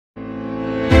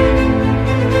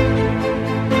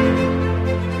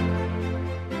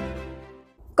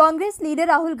Congress leader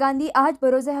Rahul Gandhi आज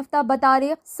बरोज़े हफ्ता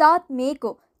बतारीख 7 मई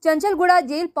को चंचलगुड़ा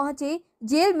जेल पहुंचे।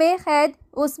 जेल में कैद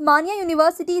उस्मानिया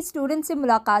यूनिवर्सिटी स्टूडेंट से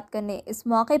मुलाकात करने। इस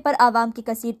मौके पर आवाम की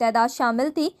कसीर तादाद शामिल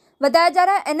थी। बताया जा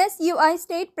रहा है NSUI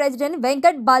स्टेट प्रेसिडेंट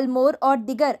वेंकट बालमोर और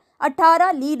दिगर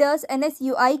 18 लीडर्स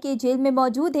NSUI के जेल में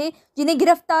मौजूद है, जिन्हें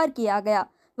गिरफ्तार किया गया।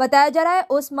 बताया जा रहा है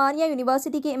उस्मानिया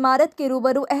यूनिवर्सिटी की इमारत के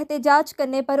रूबरू एहतजाज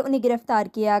करने पर उन्हें गिरफ्तार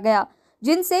किया गया,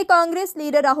 जिनसे कांग्रेस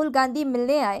लीडर राहुल गांधी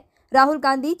मिलने आए। राहुल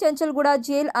गांधी चंचलगुड़ा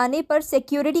जेल आने पर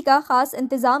सिक्योरिटी का खास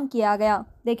इंतजाम किया गया।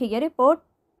 देखिए रिपोर्ट।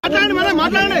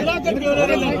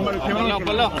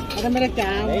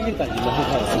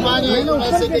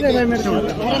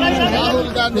 రాహుల్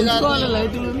గాంధీ గారు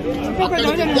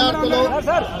విద్యార్థులు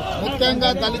ముఖ్యంగా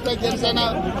దళిత గిరిజన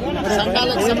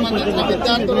సంఘాలకు సంబంధించిన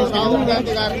విద్యార్థులు రాహుల్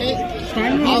గాంధీ గారిని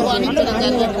ఆహ్వానించడం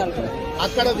జరిగింది.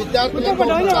 అక్కడ విద్యార్థులకు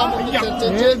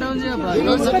చర్చించి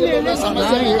యూనివర్సిటీలో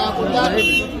సమస్యలే కాకుండా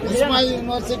ఉస్మానియా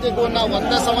యూనివర్సిటీకి ఉన్న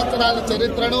 100 సంవత్సరాల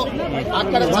చరిత్రను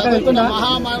అక్కడ చదువుకున్న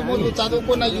మహామహులు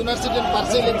చదువుకున్న యూనివర్సిటీని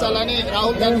పరిశీలించాలని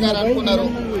రాహుల్ గాంధీ గారు అనుకున్నారు.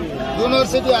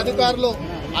 యూనివర్సిటీ అధికారులు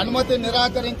అనుమతి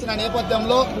నిరాకరించిన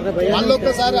నేపథ్యంలో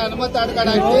మళ్ళొక్కసారి అనుమతి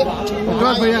అడగడానికి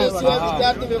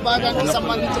విద్యార్థి విభాగానికి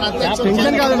సంబంధించిన అధ్యక్షులు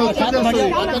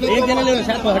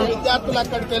విద్యార్థులు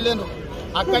అక్కడికి వెళ్లారు.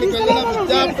 అక్కడికి వెళ్లిన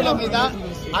విద్యార్థుల మీద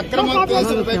అక్రమ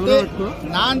కేసులు పెట్టి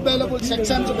నాన్ బెయిలబుల్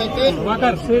సెక్షన్స్ పెట్టి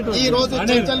ఈ రోజు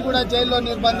చంచల్గూడ జైల్లో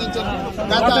నిర్బంధించారు.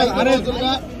 గత 5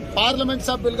 రోజులుగా పార్లమెంట్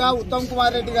సభ్యులుగా ఉత్తమ్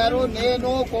కుమార్ రెడ్డి గారు,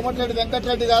 నేను, కోమటిరెడ్డి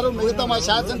వెంకటరెడ్డి గారు, మిగతా మా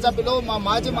శాసనసభ్యులు, మా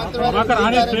మాజీ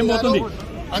మంత్రివర్యులు గారు,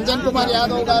 అంజన్ కుమార్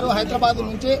యాదవ్ గారు హైదరాబాద్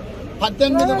నుంచి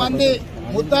 18 మంది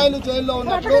ముద్దాయిలు జైల్లో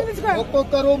ఉన్నప్పుడు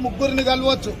ఒక్కొక్కరు 3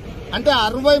 కలవచ్చు. అంటే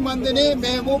 60 మందిని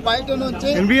మేము బయట నుంచి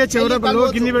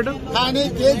కానీ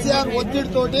కేసీఆర్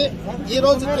ఒత్తిడితోటి ఈ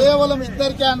రోజు కేవలం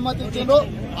 2కే అనుమతి ఇచ్చిండ్రు.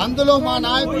 అందులో మా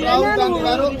నాయకులు రాహుల్ గాంధీ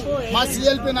గారు, మా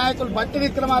సిఎల్పి నాయకులు బట్టి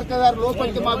విక్రమార్క గారు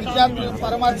లోపలికి మా విద్యార్థులను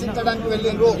పరామర్శించడానికి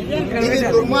వెళ్లిండ్రు. ఇది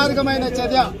దుర్మార్గమైన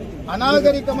చర్య,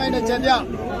 అనాగరికమైన చర్య,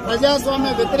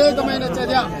 ప్రజాస్వామ్య వ్యతిరేకమైన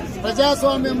చర్య.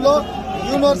 ప్రజాస్వామ్యంలో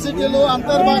యూనివర్సిటీలు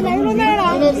అంతర్భాగం.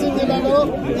 యూనివర్సిటీలలో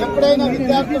ఎప్పుడైనా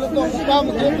విద్యార్థులతో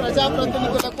ముఖాముఖి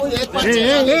ప్రజాప్రతినిధులకు ఏర్పాటు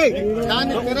చేయాలి.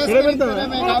 దాన్ని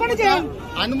తిరస్కరించడమే కాకుండా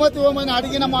అనుమతి ఇవ్వమని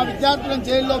అడిగిన మా విద్యార్థులను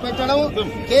జైల్లో పెట్టడం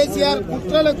కేసీఆర్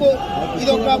కుట్రలకు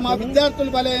ఇదొక మా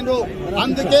విద్యార్థులు బలైనరు.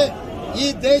 అందుకే ఈ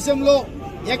దేశంలో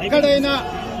ఎక్కడైనా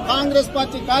కాంగ్రెస్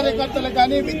పార్టీ కార్యకర్తలకు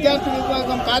కానీ విద్యార్థి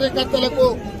విభాగం కార్యకర్తలకు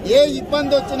ఏ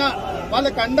ఇబ్బంది వచ్చినా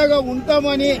వాళ్ళకు అండగా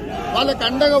ఉంటామని, వాళ్ళకు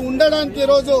అండగా ఉండడానికి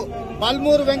ఈరోజు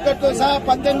బల్మూరు వెంకట్తో సహా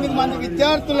 18 మంది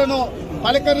విద్యార్థులను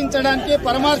పలకరించడానికి,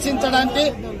 పరామర్శించడానికి,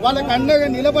 వాళ్ళకు అండగా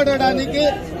నిలబడడానికి,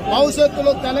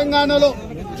 భవిష్యత్తులో తెలంగాణలో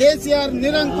కేసీఆర్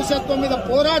నిరంకుశత్వం మీద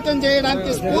పోరాటం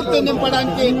చేయడానికి స్ఫూర్తి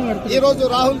నింపడానికి ఈ రోజు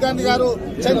రాహుల్ గాంధీ గారు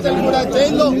చంచల్గూడ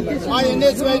జైల్లో మా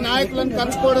NSUI నాయకులను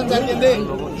కలుసుకోవడం జరిగింది.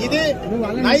 ఇది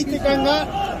నైతికంగా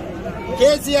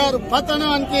కేసీఆర్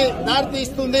పతనానికి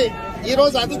దారితీస్తుంది. ఈ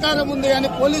రోజు అధికారం ఉంది కానీ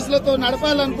పోలీసులతో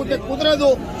నడపాలనుకుంటే కుదరదు.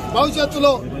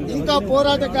 భవిష్యత్తులో ఇంకా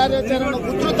పోరాట కార్యాచరణను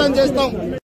ఉధృతం చేస్తాం.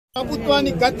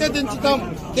 ప్రభుత్వాన్ని గద్దె దించుతాం.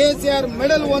 కేసీఆర్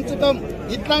మెడలు వంచుతాం.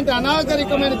 ఇట్లాంటి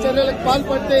అనాగరికమైన చర్యలకు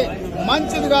పాల్పడితే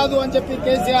మంచిది కాదు అని చెప్పి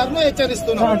కేసీఆర్ ను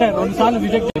హెచ్చరిస్తున్నాం.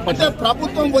 అంటే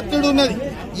ప్రభుత్వం ఒత్తిడి ఉన్నది.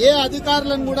 ఏ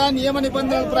అధికారులను కూడా నియమ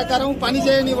నిబంధనల ప్రకారం పని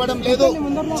చేయనివ్వడం లేదు.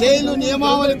 జైలు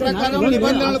నియమావళి ప్రకారం,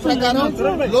 నిబంధనల ప్రకారం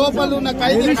లోపల ఉన్న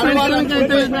ఖైదీ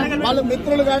కలవాలనుకుంటే వాళ్ళ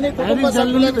మిత్రులు గాని, కుటుంబ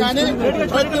సభ్యులను గాని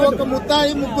ప్రతి ఒక్క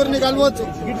ముద్దాయి 3 కలవచ్చు.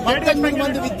 18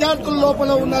 మంది విద్యార్థులు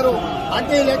లోపల ఉన్నారు.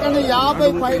 అంటే లేకుండా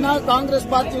 50 పైన కాంగ్రెస్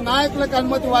పార్టీ నాయకులకు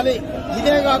అనుమతి ఇవ్వాలి.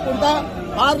 ఇదే కాకుండా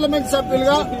పార్లమెంట్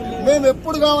సభ్యులుగా మేము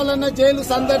ఎప్పుడు కావాలన్నా జైలు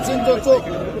సందర్శించవచ్చు.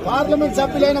 పార్లమెంట్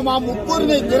సభ్యులైన మా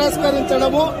 3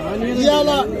 తిరస్కరించడము, ఇవాళ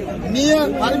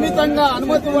పరిమితంగా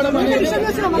అనుమతి ఇవ్వడం అనేది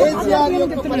కేసీఆర్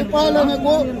యొక్క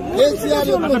పరిపాలనకు, కేసీఆర్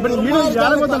యొక్క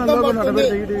దుర్మార్గానికి.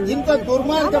 ఇంత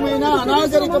దుర్మార్గమైన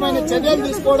అనాగరికమైన చర్యలు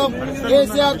తీసుకోవడం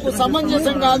కేసీఆర్ కు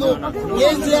సమంజసం కాదు.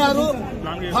 కేసీఆర్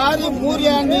భారీ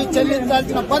మూల్యాన్ని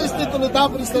చెల్లించాల్సిన పరిస్థితులు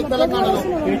దాపురిస్తాయి తెలంగాణలో.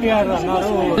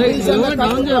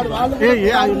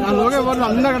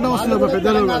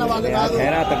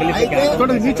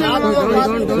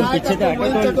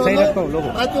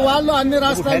 ప్రతి వాళ్ళు అన్ని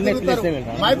రాష్ట్రాలు తిరుగుతారు.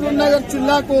 మహబూబ్ నగర్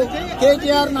జిల్లాకు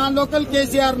KTR non local,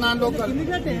 KCR non local.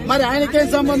 మరి ఆయనకేం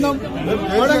సంబంధం?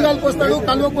 వరంగల్కి వస్తాడు,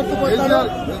 కల్వకుర్తికి వస్తాడు.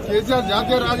 కేసీఆర్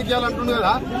జాతీయ రాజకీయాలు అంటుండే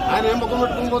కదా, ఆయన ఏం ముఖం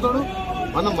పెట్టుకుని పోతాడు?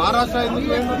 మన మహారాష్ట్ర ఎందుకు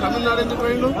పోయిండు, తమిళనాడు ఎందుకు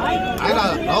పోయిండు? ఆయన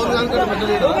రాహుల్ గాంధీ గారు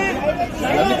పెట్టలేడు.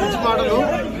 అన్ని పిచ్చి మాటలు.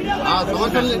 ఆ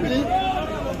సమస్యలు చెప్పి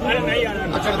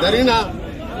అక్కడ జరిగిన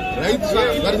రైతు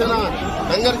ఘర్షణ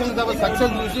సంఘర్షణ సభ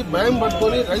సక్సెస్ చూసి భయం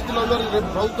పట్టుకుని రైతులందరూ రేపు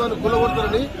ప్రభుత్వాన్ని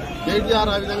కూలగొడతారని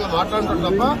కేటీఆర్ ఆ విధంగా మాట్లాడుతారు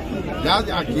తప్ప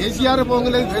ఆ కేసీఆర్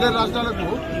పొంగలేదు వేరే రాష్ట్రాలకు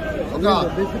ఒక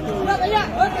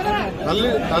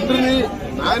తండ్రిని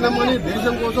నాయనమ్మని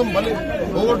దేశం కోసం బలి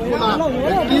పోగొట్టుకున్న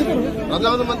వ్యక్తి,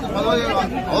 ప్రధానమంత్రి పదవి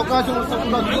అవకాశం వస్తే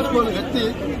కూడా చూసుకునే వ్యక్తి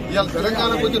ఇవాళ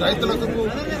తెలంగాణకు వచ్చి రైతులకు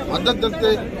మద్దతు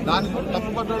దొరికితే దాన్ని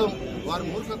తప్పుపట్టడం వారి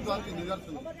మూర్ఖత్వానికి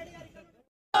నిదర్శనం.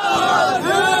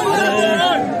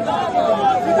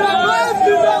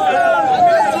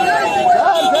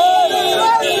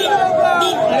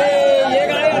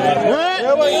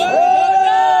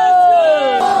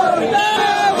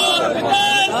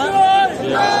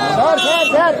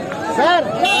 सर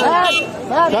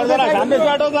जरा सामने से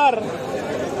हटो सर।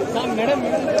 मैडम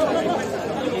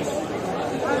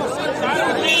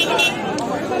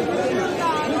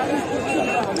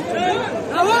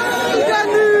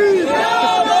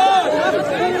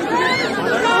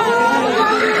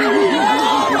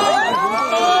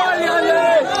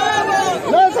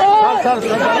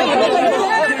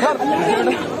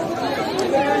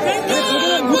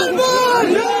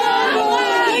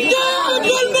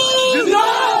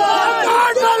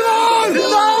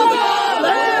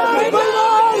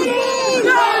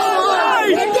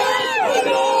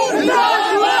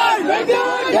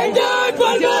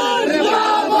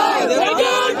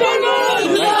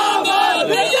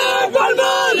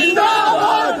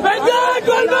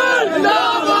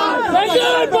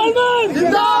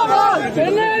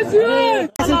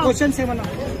క్వశ్చన్స్ ఏమన్నా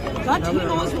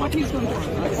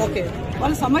ఓకే,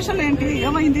 వాళ్ళ సమస్యలు ఏంటి,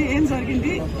 ఏమైంది, ఏం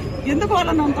జరిగింది, ఎందుకు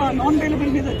వాళ్ళని అంత నాన్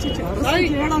అవైలబుల్ మీద వచ్చి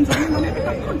చేయడం జరిగిందని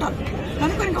కనుక్కుంటారు.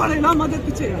 కనుక ఇంకా వాళ్ళు ఎలా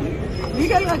మద్దతు చేయాలి,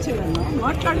 లీగల్ గా చేయాలి,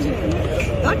 మాట్లాడి చేయాలి.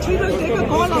 That he will take a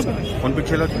call of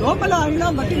లోపల అయినా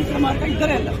బట్టి విక్రమార్క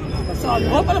ఇద్దరే వెళ్ళారు. సో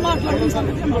లోపల మాట్లాడిన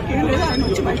సంగతి మాకేం లేదు, ఆయన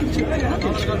వచ్చి బయటకు చెప్పారు.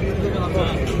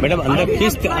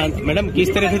 मैडम किस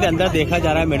तरह से अंदर देखा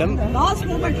जा रहा है मैडम? लास्ट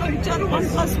मोमेंट లో इच्छाరు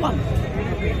 1+1.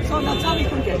 So that's how we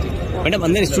could get it. Madam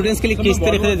अंदर स्टूडेंट्स के लिए किस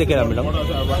तरह से देखा रहा madam?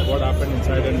 What happened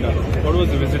inside and what was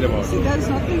the visit about? See, there's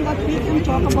nothing that we can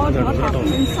talk about what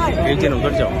happened inside.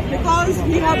 Because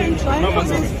we have been trying for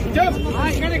this.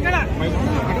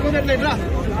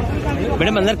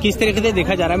 Madam अंदर किस तरीके से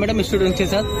देखा जा रहा है मैडम स्टूडेंट्स के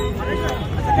साथ?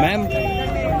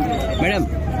 मैडम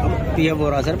ये बोल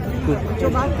रहा sir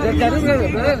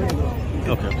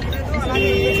okay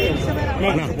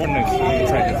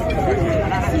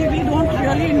See, we don't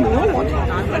really know what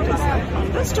happened, but it's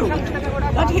understood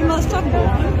that he must have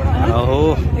gone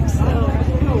and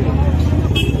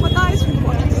sympathized with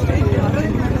what he said,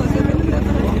 because they will get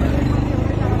the water.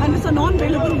 And it's a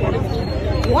non-bailable water.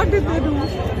 What did they do?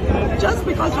 Just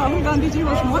because Rahul Gandhi ji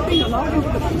was not being allowed into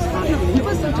the principal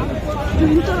university to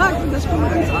interact with the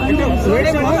students and the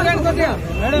observers,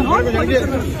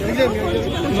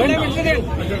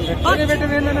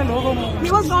 he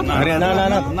was not. अरे ना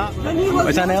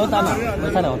वैसा नहीं होता ना,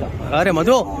 वैसा नहीं होता. अरे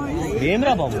मधु गेम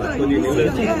रहा बाबू.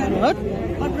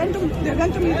 But when they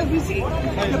went to meet the VC,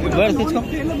 they put a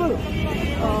available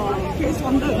case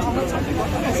on the something of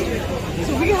arrest.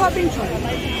 So we have been trying.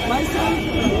 Myself,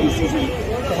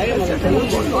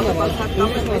 all of us have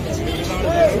come and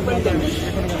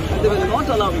they were not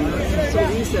allowing us. So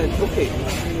we said, okay,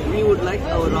 we would like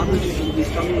our Rahul ji to be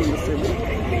coming in the assembly.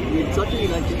 We'd certainly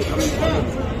like you to come in the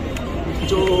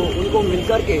जो उनको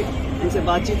मिलकर के उनसे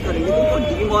बातचीत करेंगे तो उनको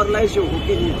demoralise जो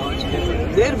होके नहीं पहुंचे.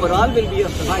 Their morale will be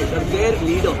high, but their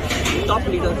leader, the top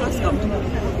leader, has come.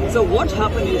 So what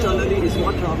happened internally is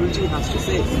what Rahul ji has to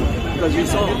say, because we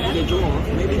saw they drove off.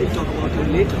 Maybe we'll talk about it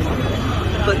later.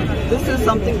 But this is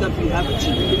something that we have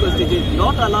achieved because they did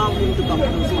not allow him to come to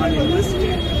Osmania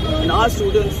University, and our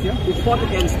students who fought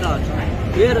against that,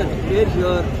 we're here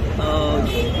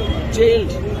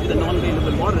jailed with a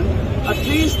non-bailable warrant. At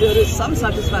least there is some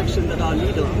satisfaction that our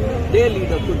leader, their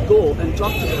leader, could go and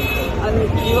talk to them and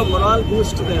give a morale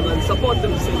boost to them and support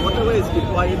them to say whatever is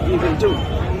required we will do.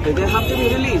 They have to be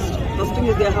released. First thing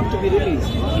is they have to be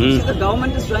released. See, the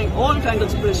government is trying all kinds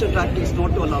of pressure tactics not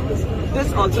to allow this. This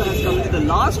also has come to the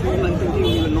last moment thinking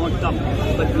we will not come.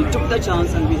 But we took the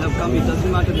chance and we have come. It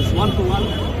doesn't matter if it's 1-to-1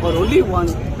 or only one.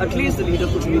 At least the leader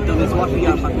could meet them is what we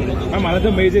are happy with.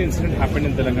 Another major incident happened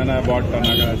in Telangana about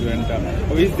Nagaraj.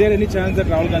 And is there any chance that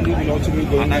Rahul Gandhi will also be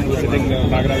going and visiting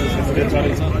Nagaraj's residence,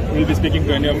 or will be speaking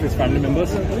to any of his family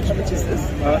members? Which is this?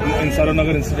 In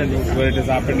Saranagar incident where it has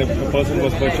happened, if a person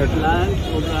was butchered. The planned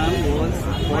program was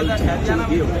called Captain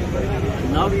Kiye.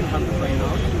 Now we'll have to find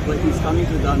out. But he's coming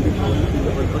to Gandhi Bhavan.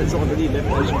 It's already left.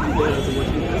 I should be there as a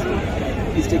working president.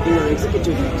 He's taking an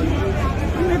executive meeting.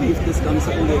 And maybe if this comes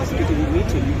up in the executive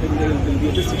meeting, then there will be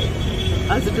a decision.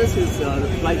 As it is, his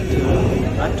flight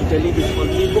back to Delhi is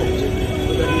already booked.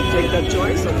 Whether he'll take that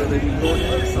choice or whether he'll go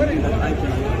something that I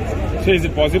can. So is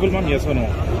it possible, ma'am? Yes or no?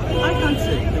 I can't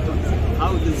say.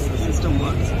 How this system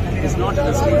works. It's not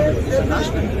a state, it's a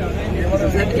national. It's a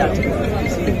Z category.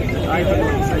 See, I don't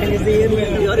know.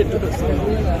 Here it took us.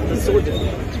 It's so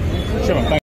difficult. Sure.